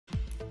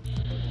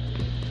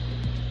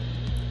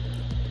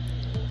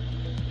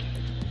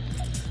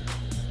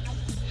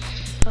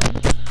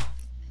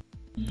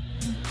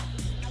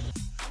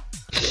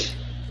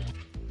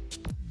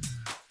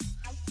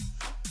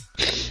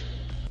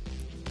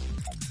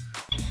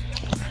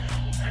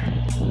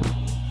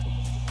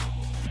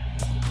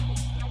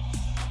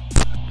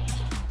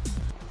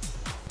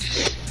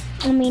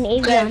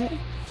Avion. Okay.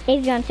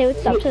 Avion, say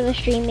what's up to the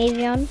stream,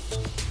 Avion.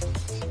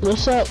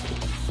 What's up?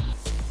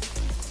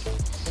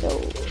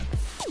 So,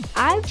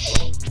 I've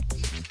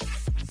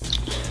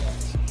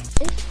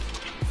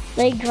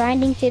like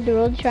grinding through the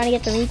road trying to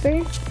get the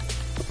Reaper.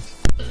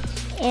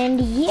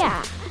 And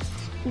yeah,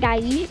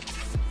 guys,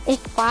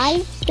 it's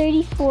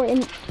 5:34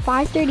 and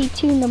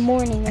 5:32 in the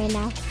morning right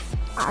now.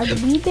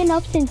 We've been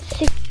up since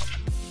 6.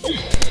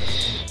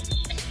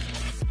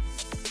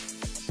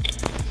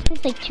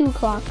 It's like 2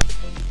 o'clock.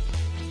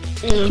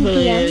 2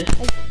 p.m.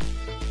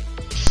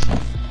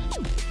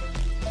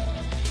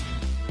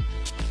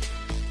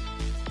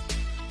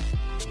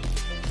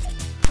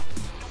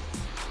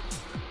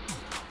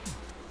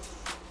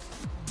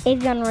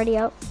 Avion already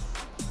up.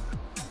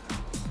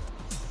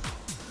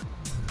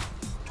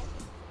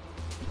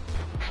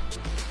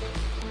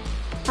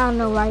 I don't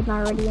know why I'm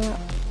not already up.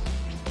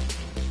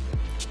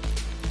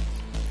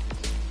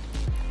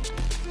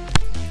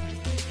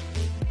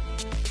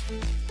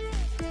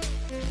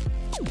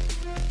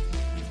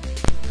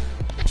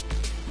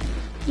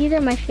 These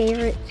are my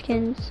favorite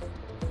skins.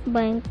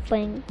 Blank,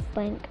 blank,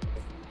 blank.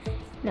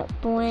 No,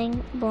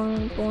 boing,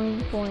 boing,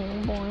 boing,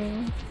 boing,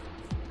 boing.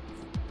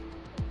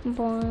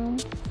 Boing,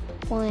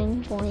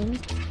 boing, boing.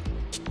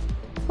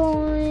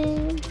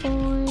 Boing,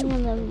 boing,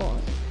 and then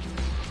boing.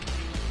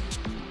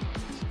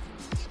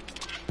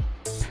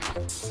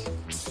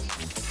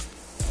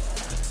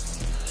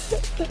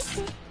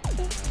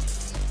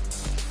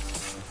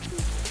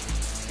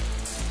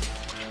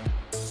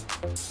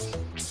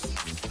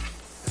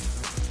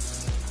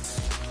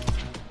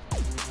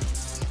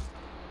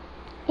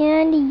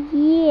 And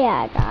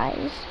yeah,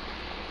 guys.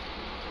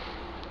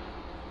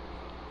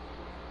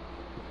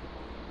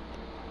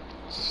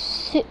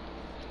 So,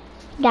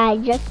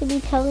 guys, just to be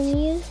telling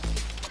you,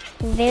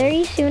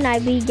 very soon I'll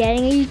be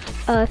getting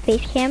a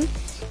face cam,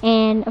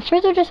 and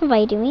first they'll just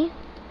invite me.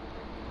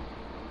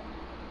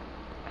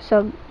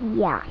 So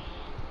yeah.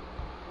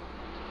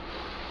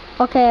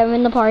 Okay, I'm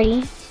in the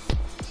party.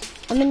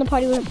 I'm in the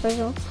party with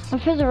Frizzle.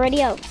 And Frizzle,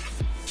 ready up.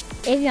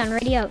 Avion,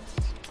 ready up.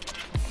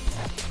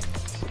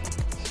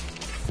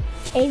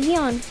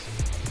 Avion.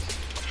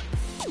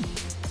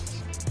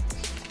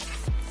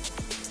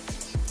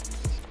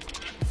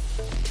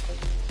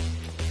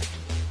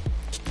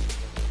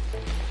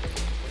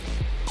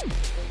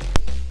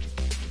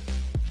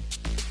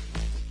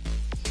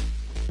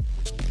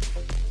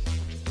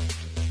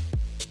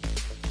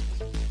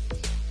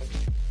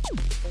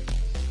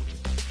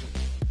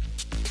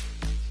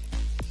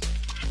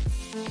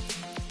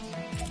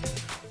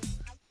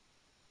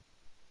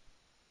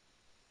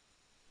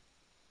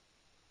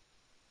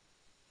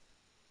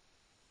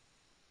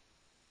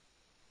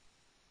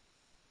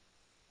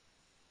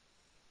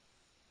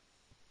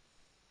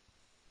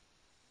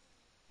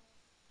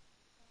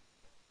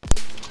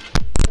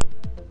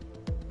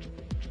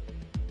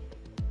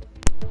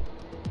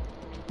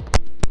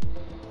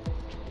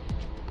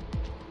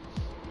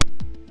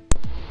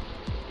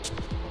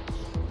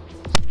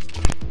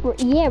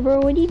 Yeah, bro,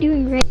 what are you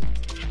doing right?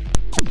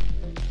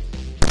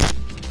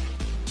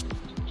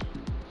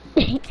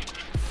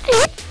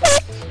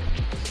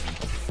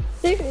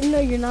 No,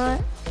 you're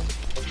not.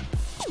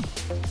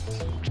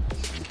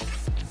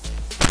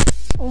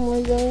 Oh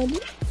my god.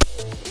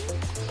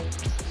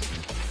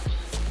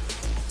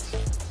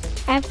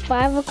 At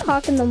 5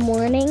 o'clock in the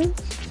morning,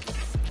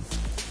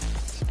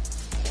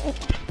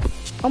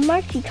 I'm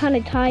actually kind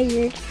of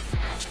tired.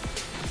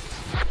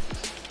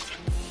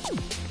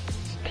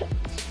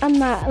 I'm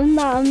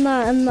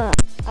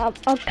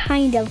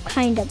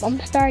kind of. I'm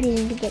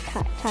starting to get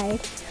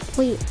tired.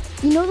 Wait,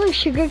 you know those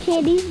sugar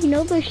candies? You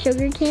know those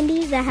sugar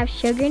candies that have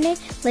sugar in it?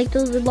 Like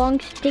those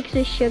long sticks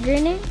with sugar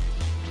in it?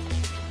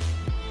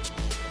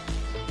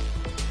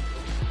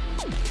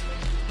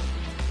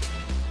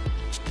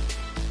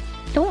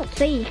 Don't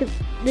say it, 'cause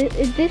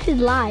this is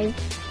live.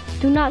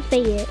 Do not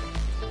say it.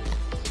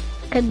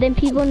 'Cause then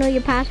people know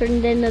your password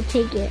and then they'll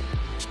take it.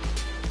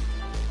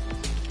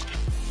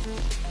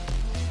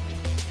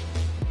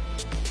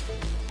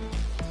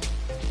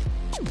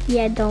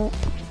 Yeah, don't.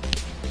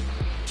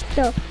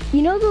 So,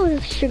 you know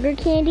those sugar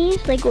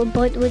candies, like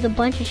with a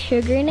bunch of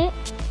sugar in it?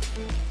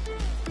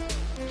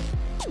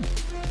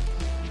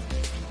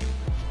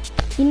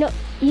 You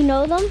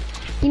know them?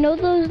 You know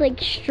those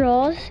like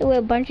straws with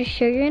a bunch of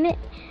sugar in it?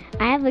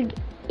 I have like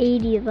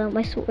 80 of them,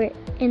 I swear,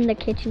 in the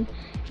kitchen.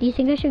 Do you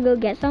think I should go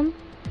get some?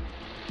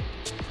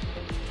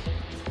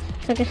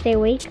 So I can stay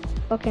awake?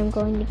 Okay, I'm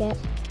going to get.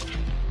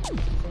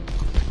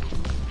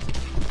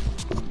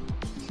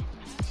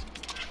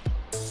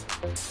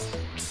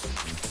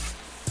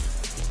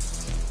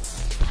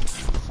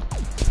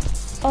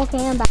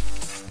 Okay, I'm back.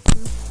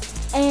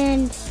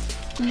 And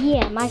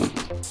yeah, my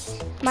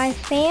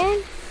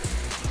fan.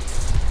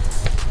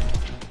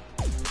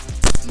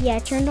 Yeah, I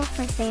turned off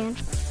my fan.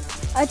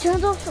 I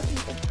turned off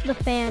the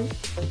fan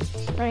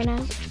right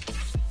now.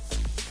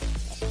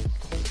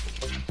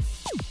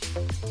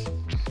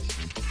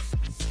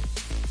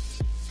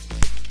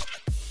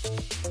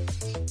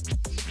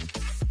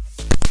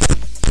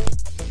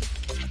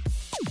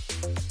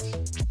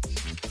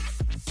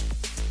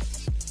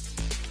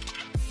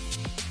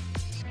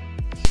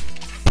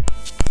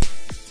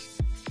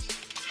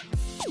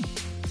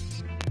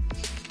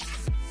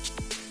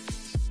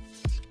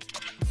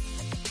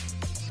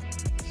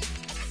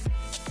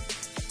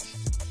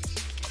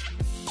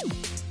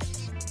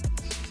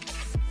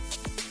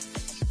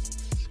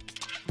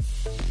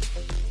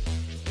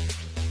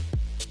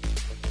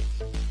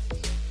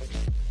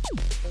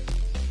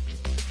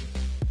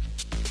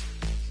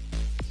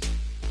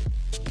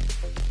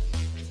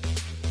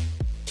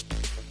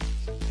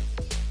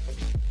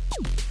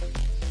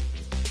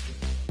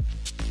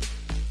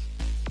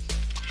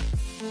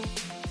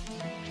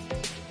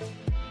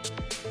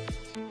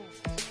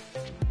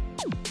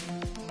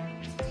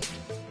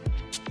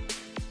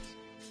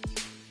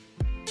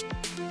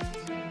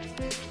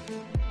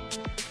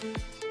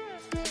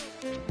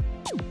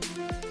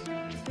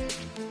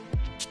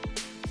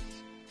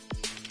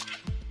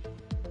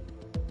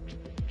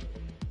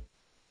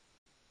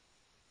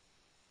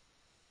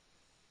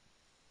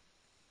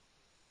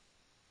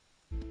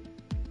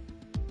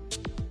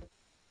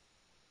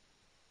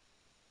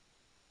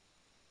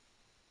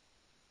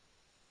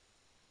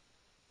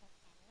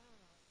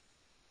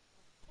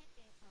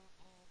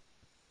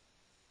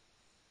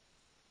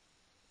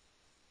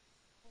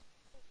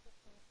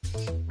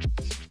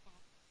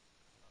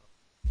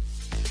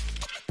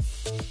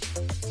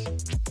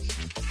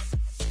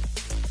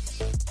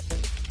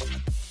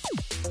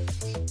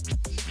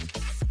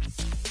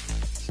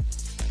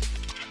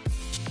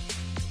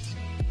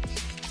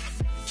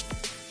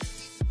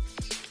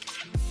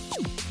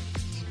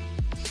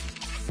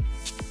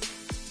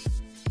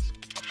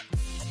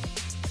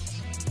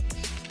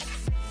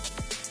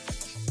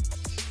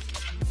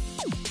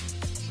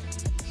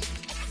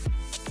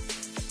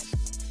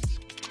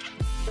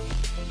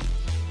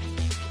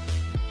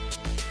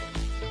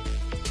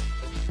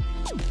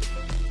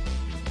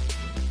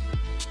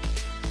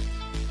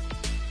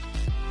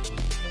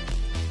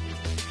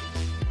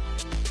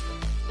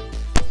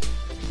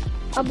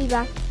 I'll be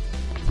back.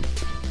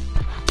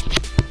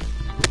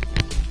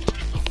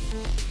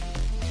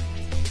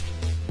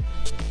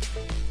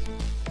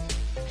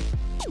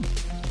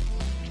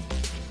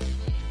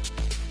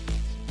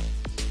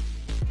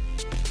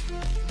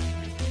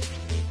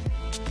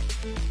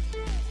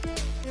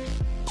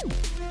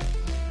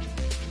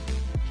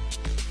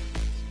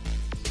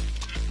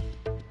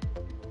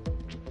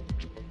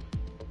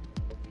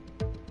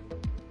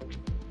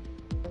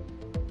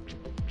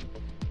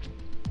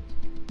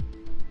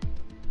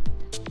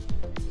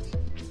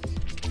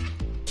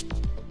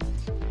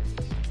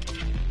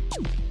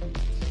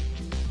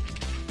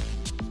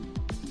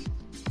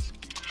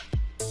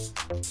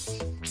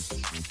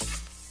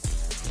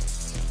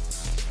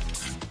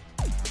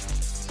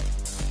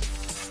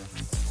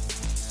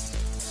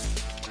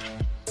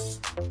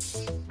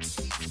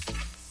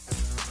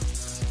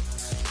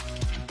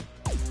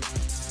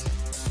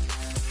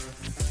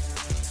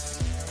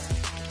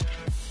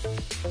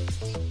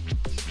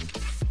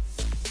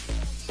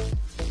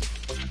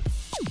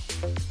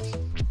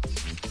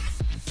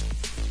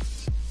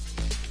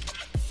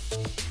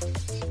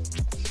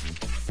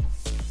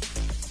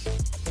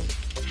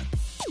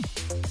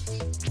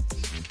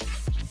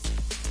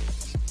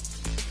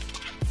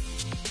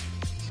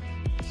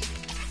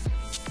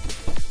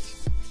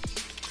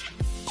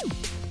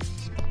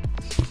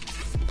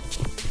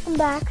 I'm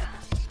back.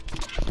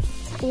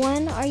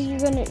 When are you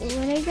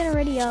gonna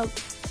ready up?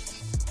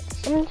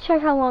 Let me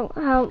check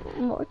how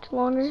much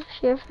longer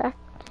Share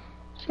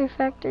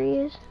Factory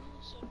is.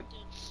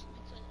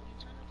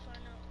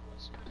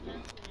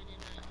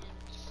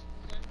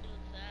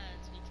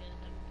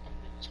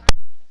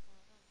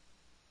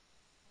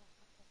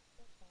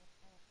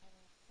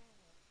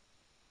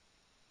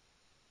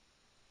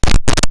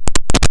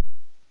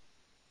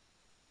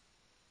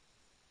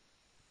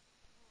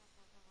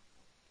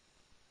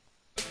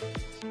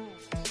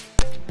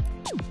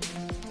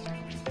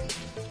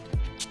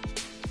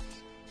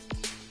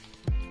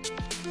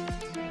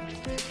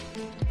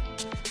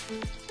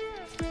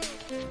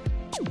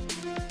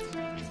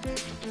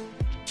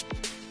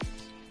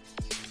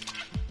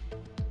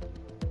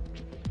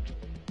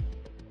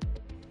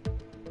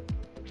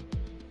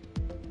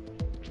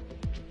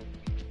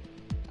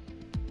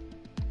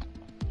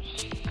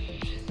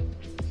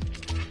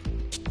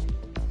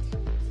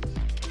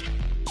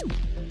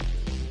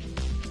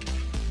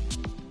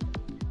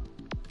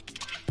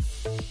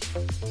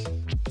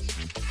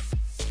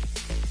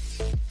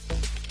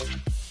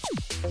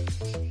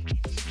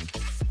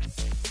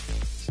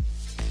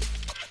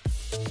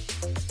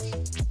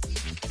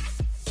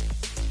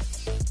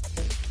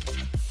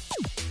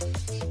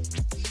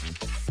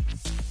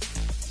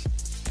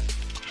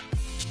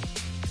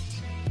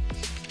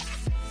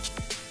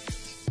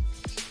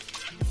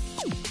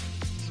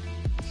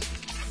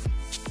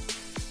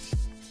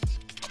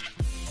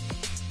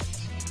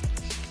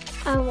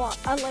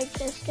 I like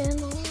this skin a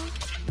lot.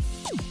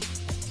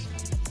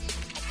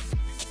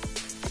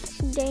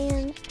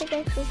 Dan's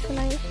pickaxe looks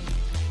nice.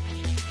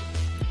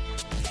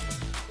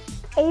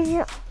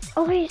 Adrian,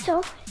 okay,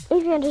 so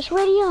Adrian, just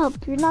ready up.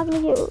 You're not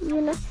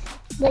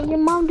let your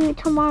mom do it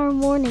tomorrow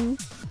morning.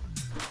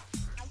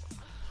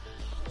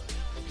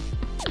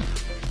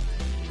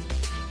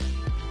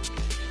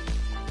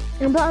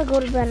 I'm about to go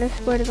to bed, I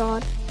swear to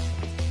God.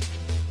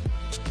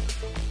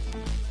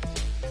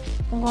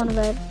 I'm going to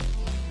bed.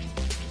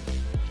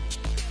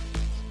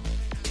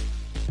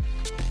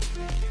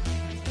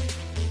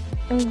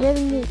 I'm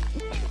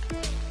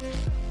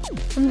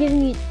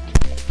giving you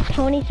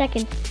 20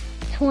 seconds.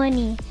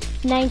 20,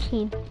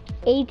 19,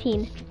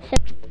 18,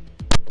 17,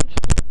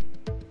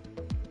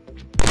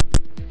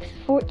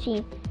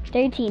 14,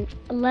 13,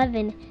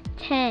 11,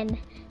 10,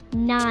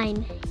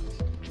 9,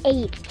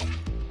 8,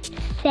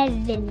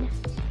 7,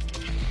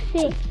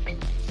 6,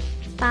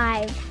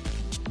 5,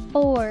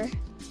 4,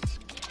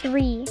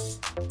 3,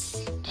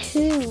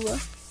 2,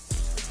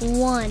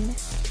 1.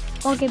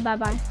 Okay,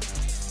 bye-bye.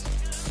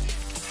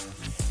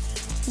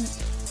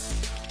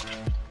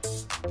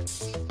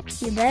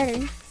 You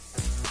better.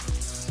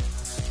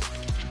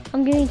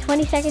 I'm giving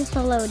 20 seconds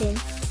to load in.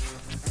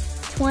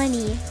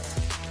 20,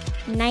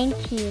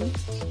 19,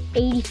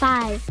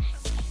 85.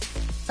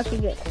 Okay,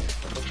 good.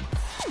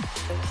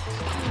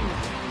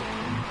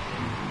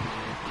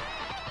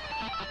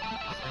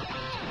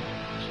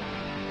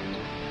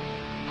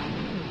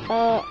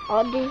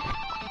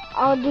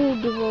 I'll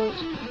do duos.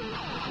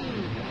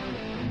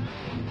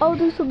 I'll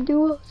do some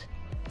duos.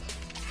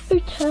 I'm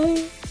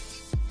tired.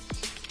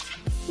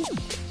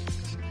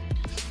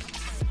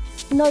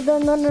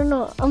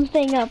 No. I'm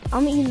staying up.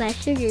 I'm eating that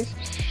sugar.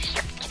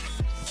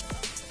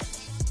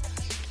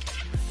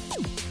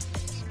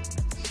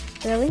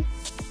 Really?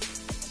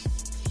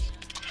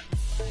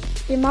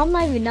 Your mom's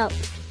not even up.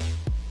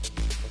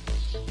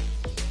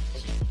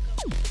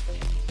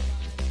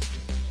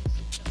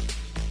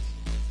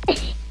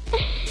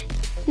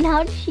 Now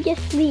how did she get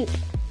sleep?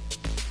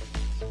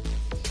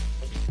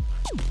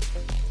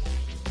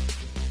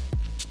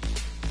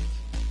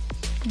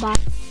 Goodbye.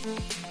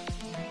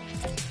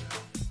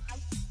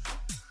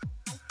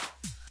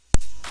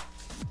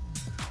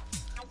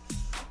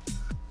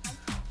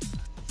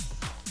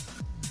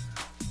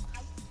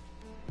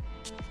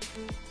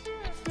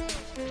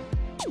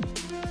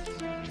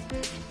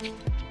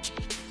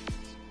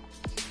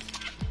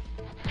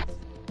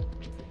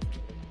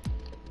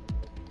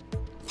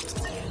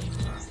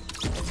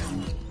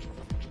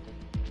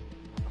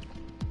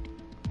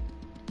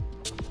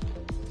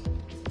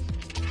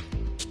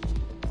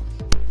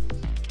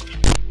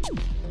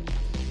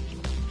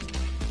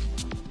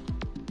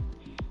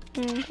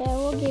 Okay,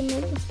 we'll game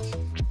over.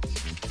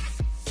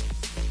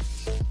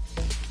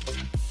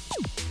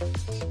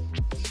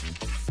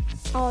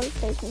 I'll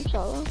play some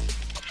solo.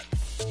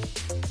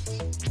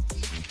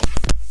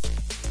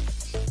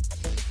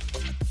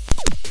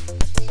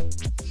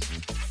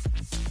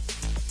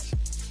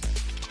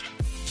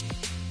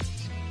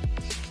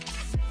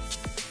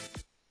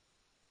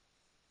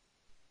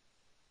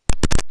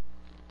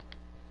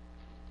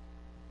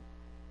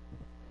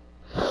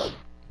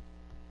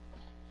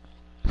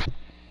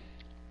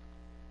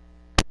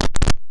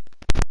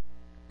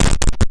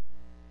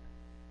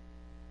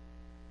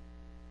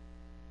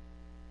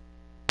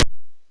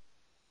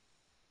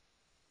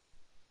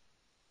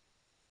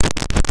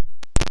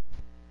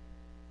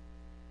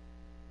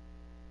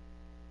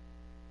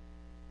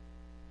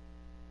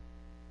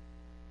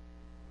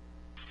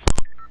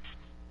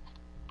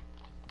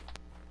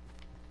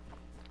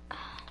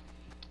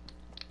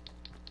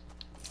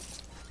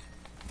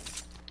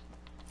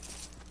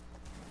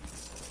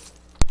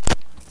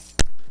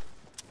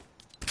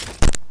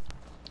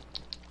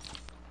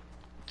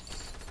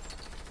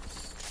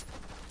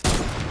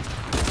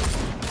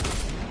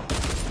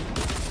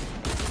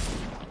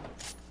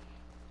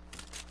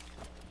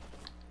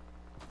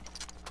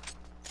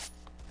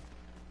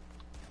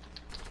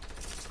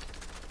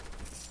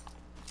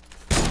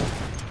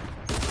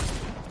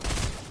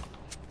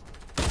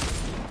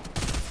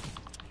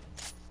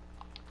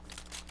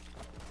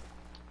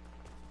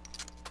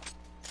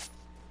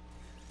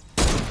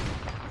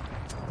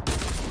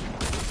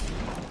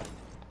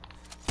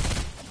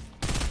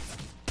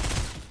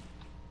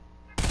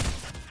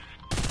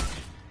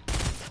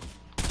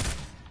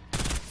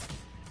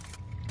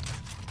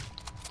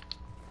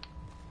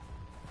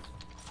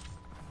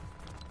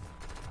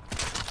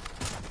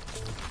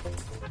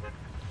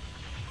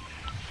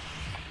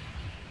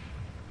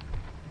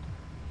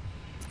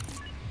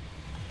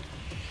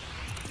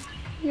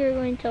 You're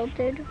going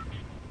tilted.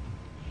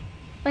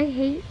 I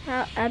hate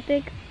how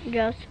Epic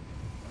just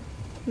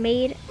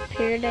made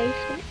Paradise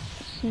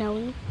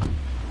snowy.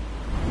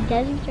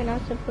 Deserts are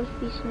not supposed to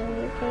be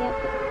snowy, okay,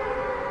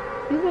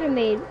 Epic? You could have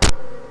made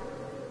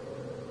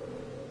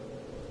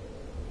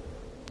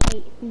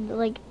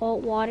like all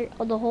water,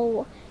 the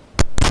whole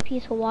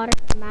piece of water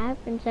map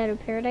instead of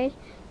Paradise.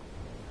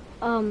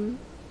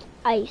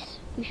 Ice.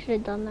 You should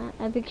have done that.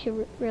 Epic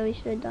really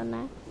should have done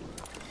that.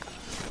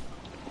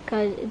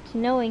 Because it's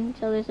snowing,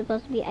 so there's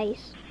supposed to be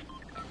ice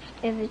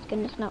if it's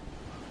gonna snow.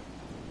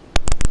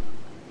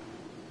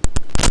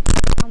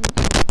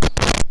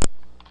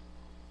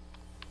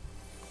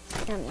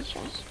 I'm the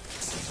stress.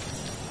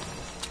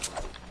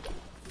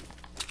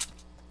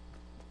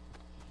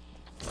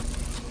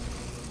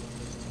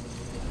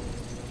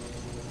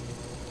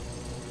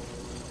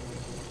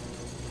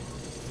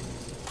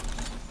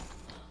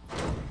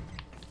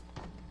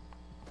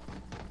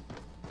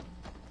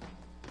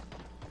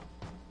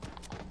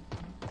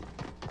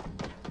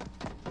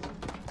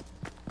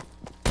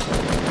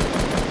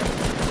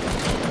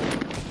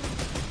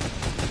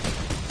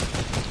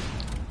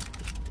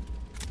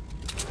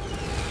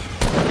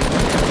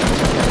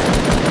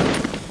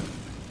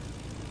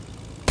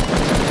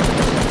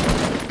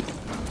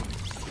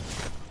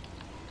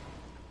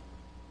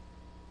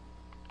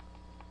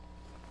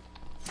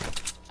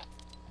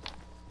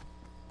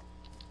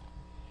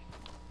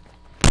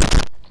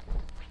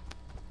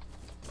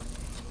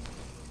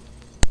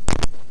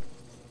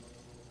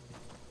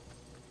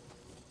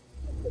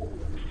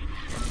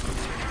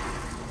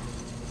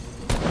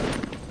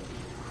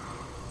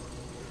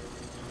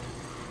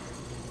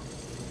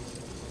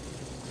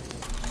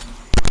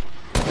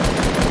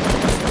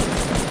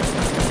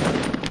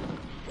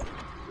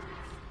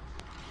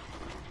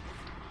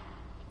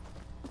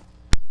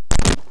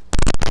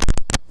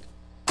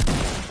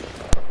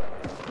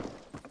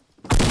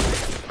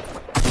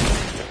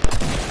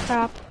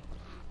 crap.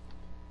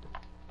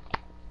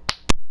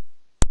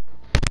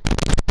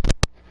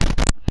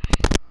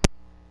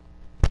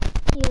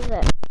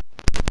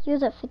 He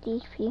was at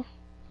 50 HP.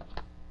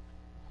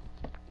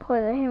 Boy,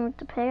 I hit him with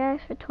the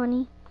pickaxe for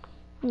 20,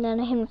 and then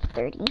I hit him with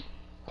 30.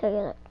 So he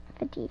was at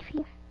 50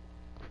 HP.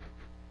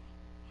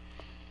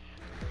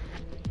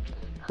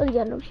 Oh, he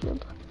got no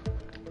shield.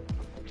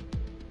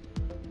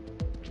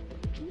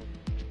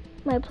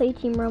 Might play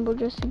Team Rumble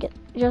just to get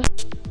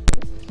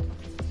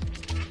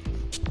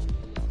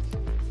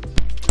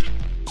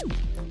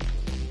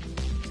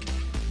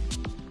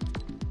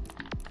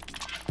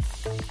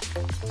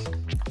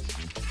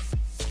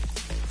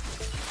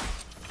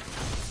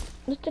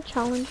What's the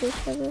challenges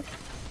for this?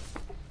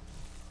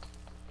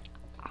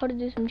 How to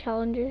do some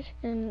challenges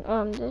in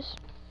this.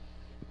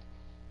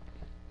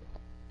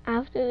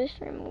 After this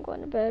stream, I'm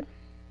going to bed.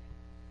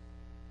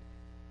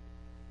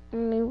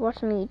 And maybe watch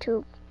some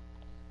YouTube.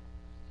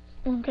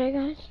 Okay,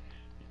 guys.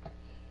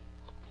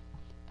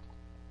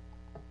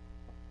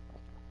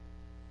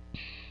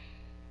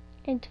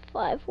 It's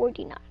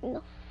 5:49 in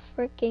the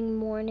freaking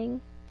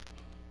morning.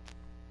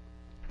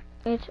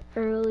 It's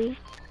early.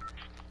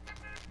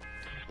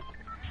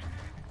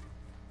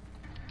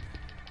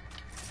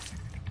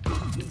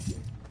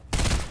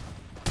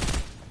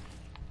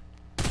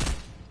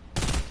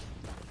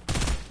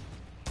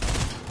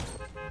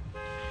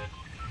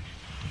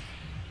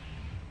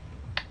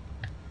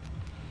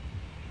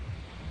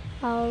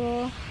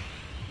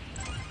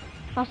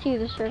 I'll see who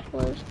the circle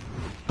is.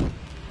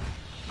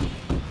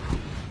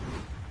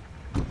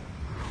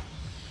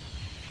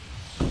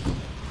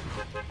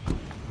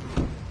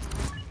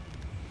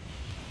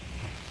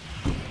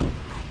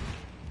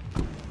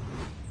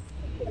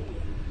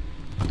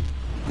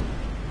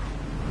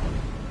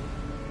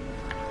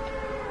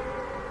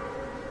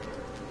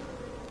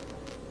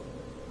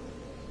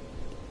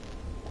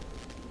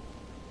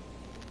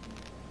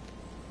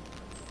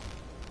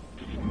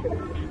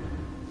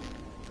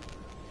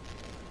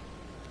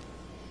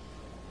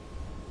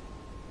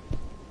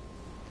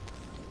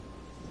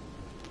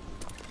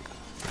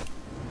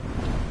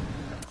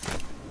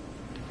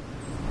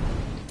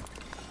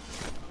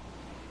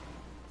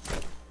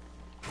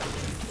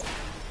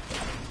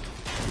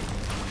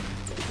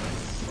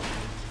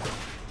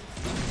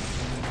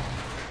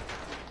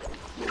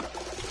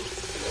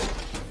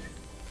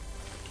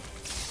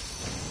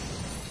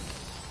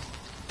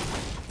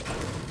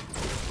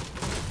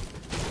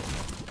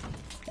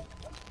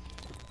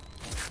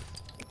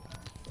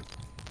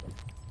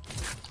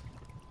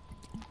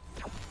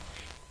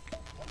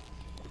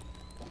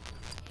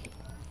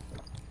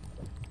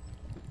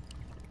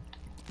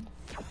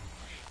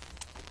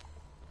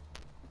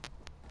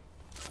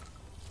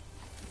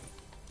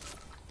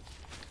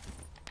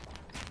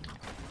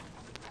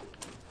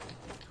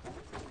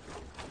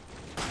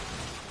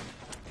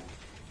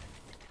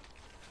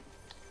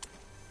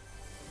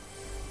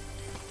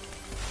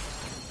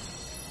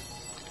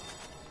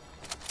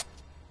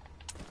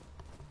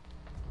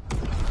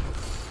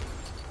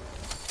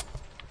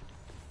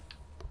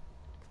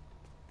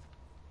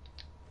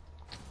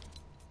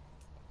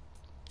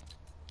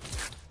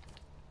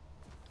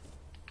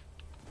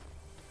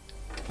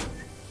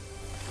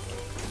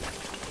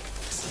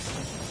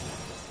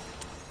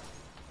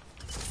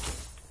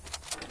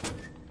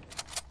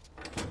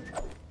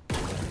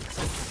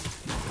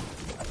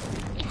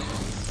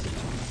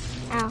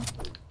 Ow.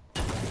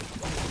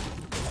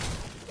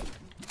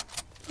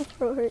 My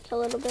throat hurts a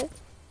little bit.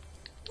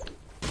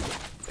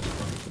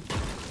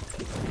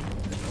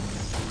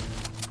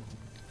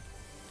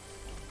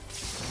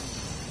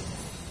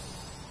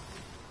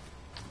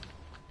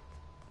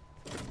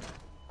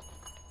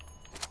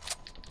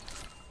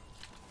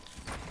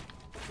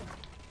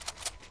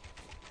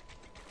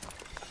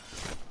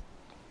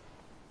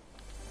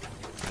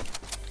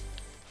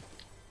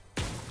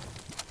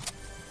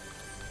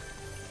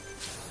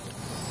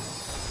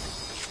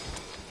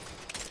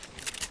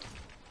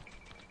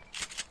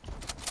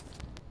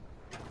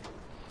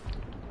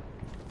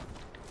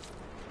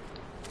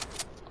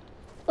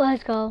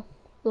 Let's go,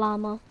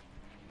 llama.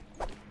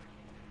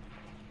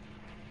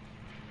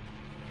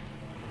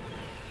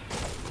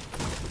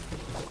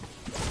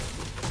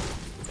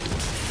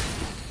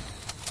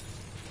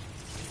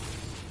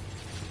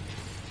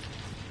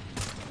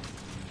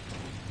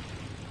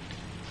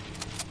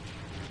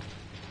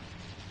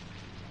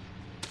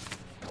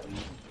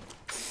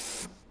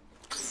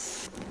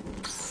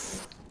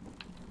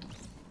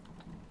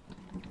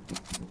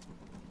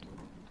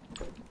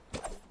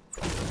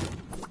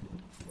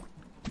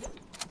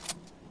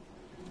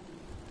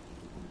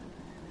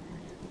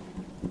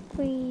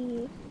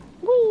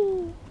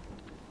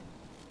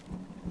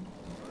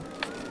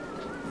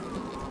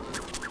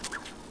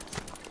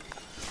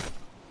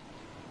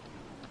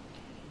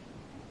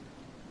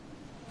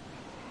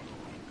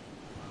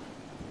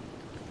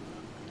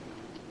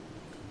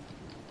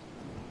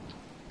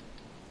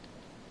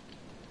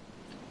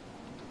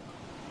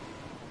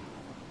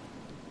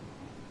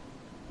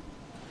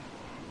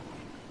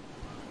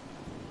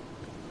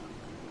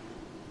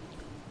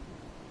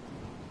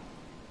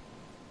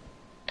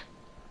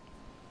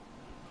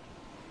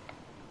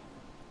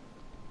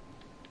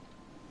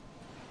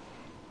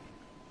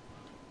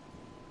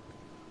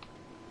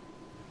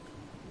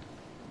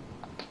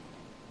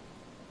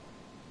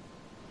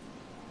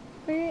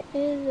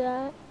 is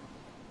that?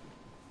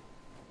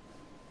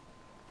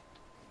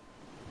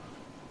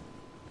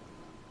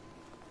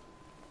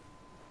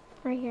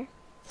 Right here.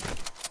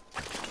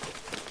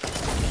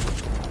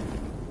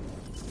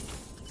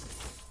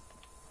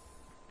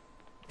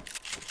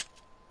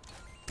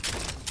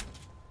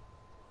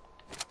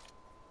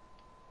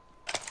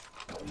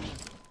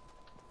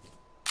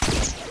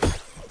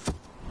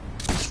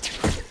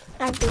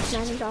 I have this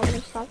sniping job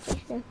and stop this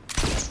thing.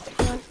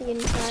 I'm actually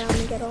getting tired. I'm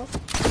gonna get off.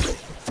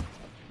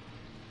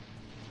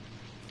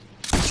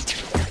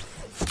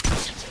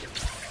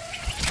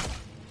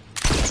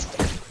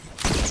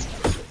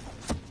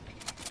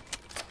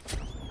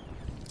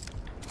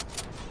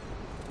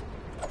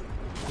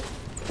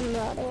 I'm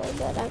not really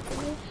good after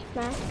this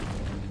match.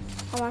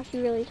 I'm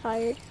actually really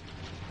tired.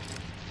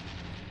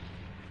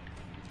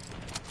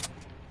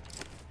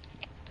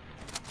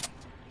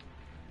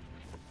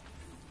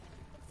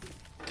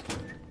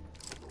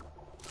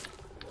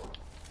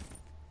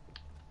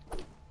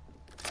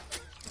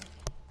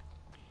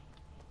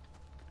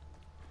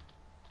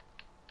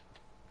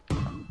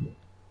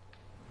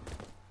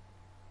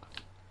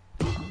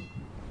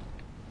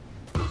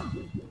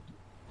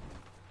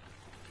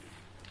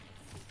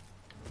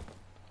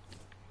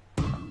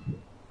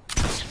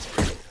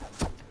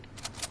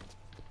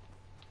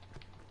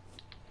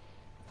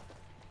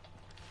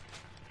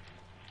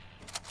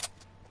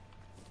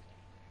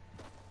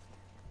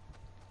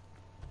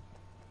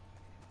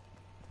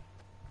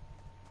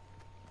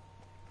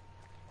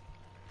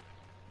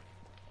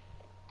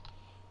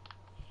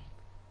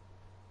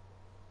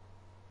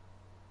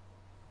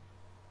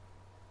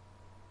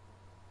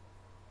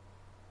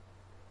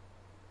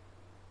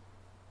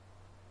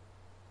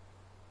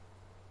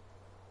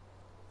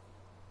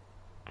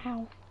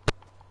 Ow.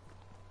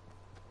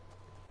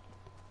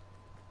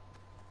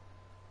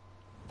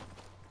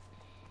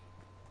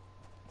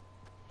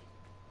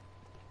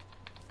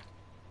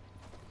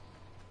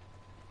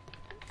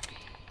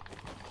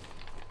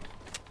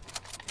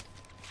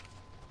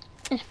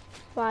 It's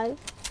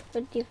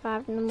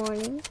 5:55 in the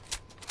morning.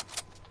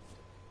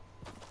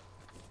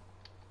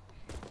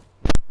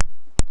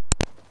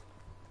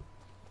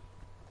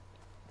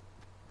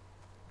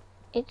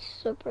 It's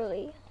super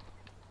late.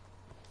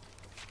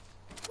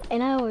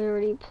 And I was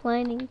already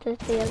planning to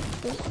stay up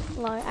this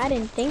long. I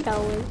didn't think I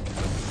would,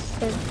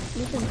 because this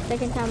is the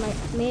second time I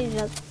made it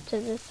up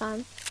to this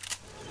time.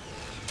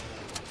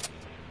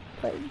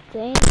 But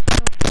dang,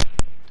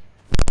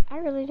 I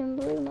really didn't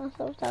believe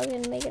myself that I was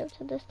gonna make it up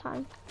to this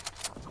time.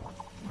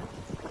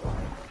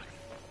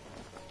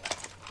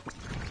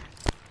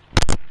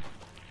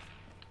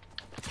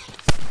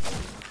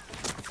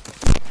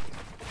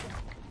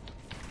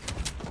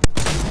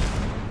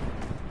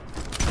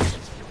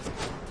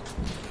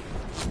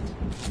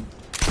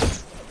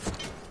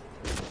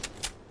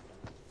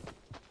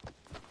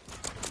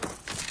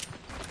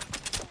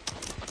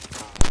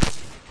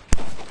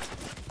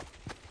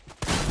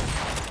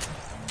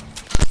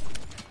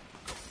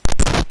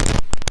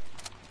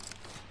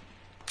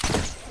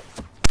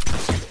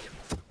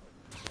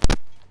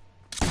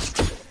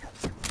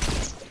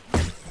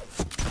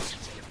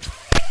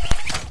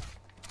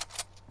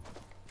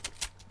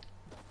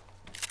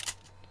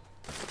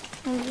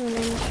 I'm doing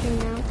the stream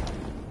now.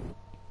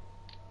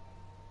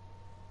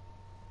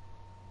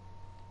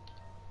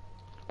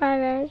 Bye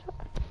guys.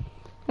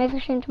 Maybe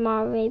stream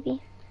tomorrow,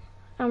 maybe.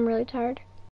 I'm really tired.